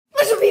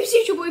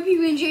it's your boy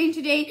PB&J, and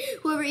today,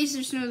 whoever eats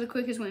their snow the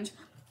quickest wins.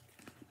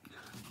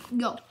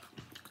 Go.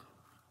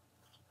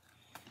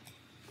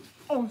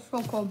 Oh, it's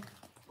so cold.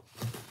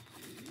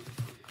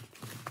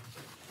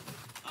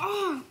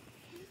 Oh.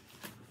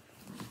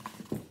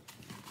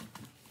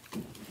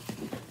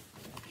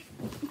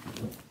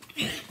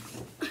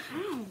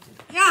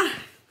 Yeah.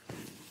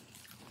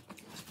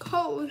 It's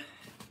cold.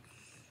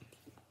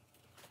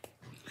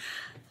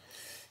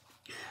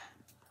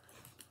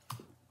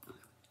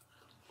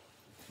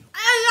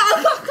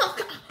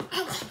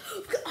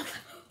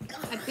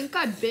 I think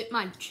I bit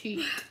my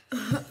cheek.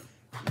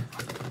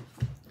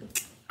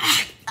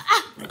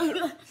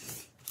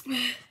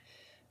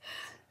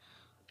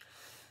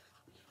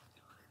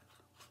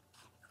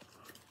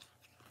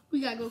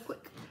 We gotta go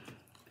quick.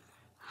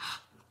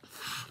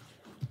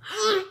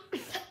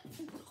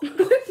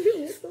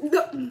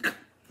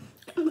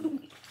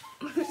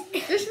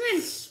 This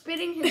man's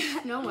spitting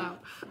his snow out.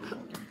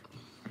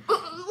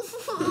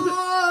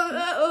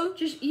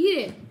 Just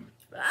eat it.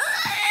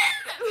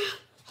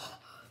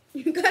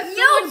 You got so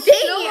much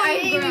snow on I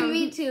the didn't even ground.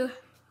 mean to.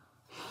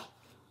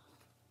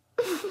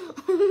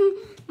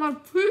 My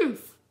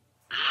proof.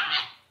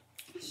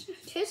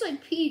 Tastes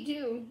like pee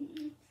too.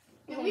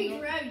 Can we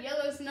grab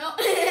yellow snow?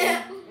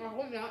 I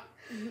hope not.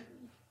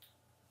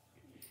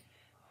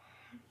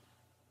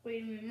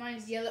 Wait a minute,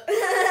 mine's yellow.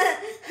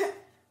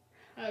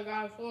 Hey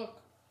guys, look.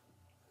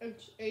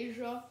 It's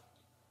Asia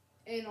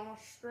and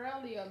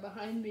Australia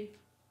behind me.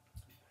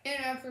 In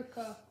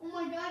Africa. Oh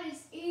my god,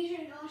 it's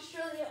Asia and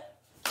Australia.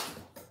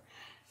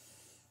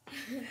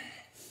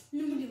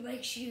 Nobody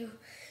likes you.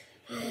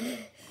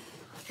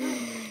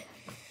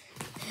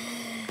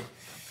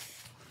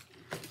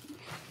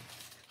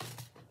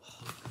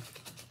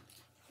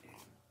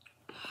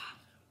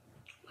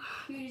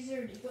 You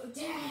deserve to go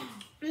down.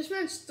 This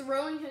man's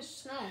throwing his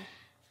snow.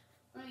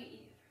 Let me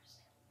eat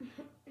it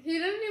first. He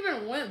didn't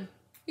even win.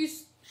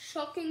 He's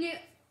chucking it.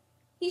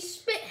 He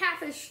spit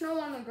half his snow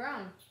on the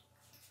ground.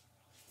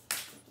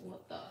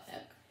 What the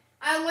heck?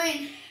 I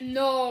win.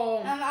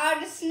 No. I'm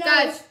out of snow.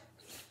 Guys,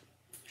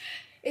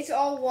 It's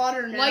all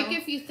water now. like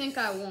if you think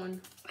I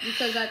won.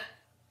 Because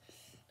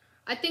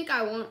I think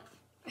I won.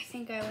 I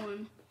think I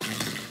won.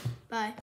 Bye.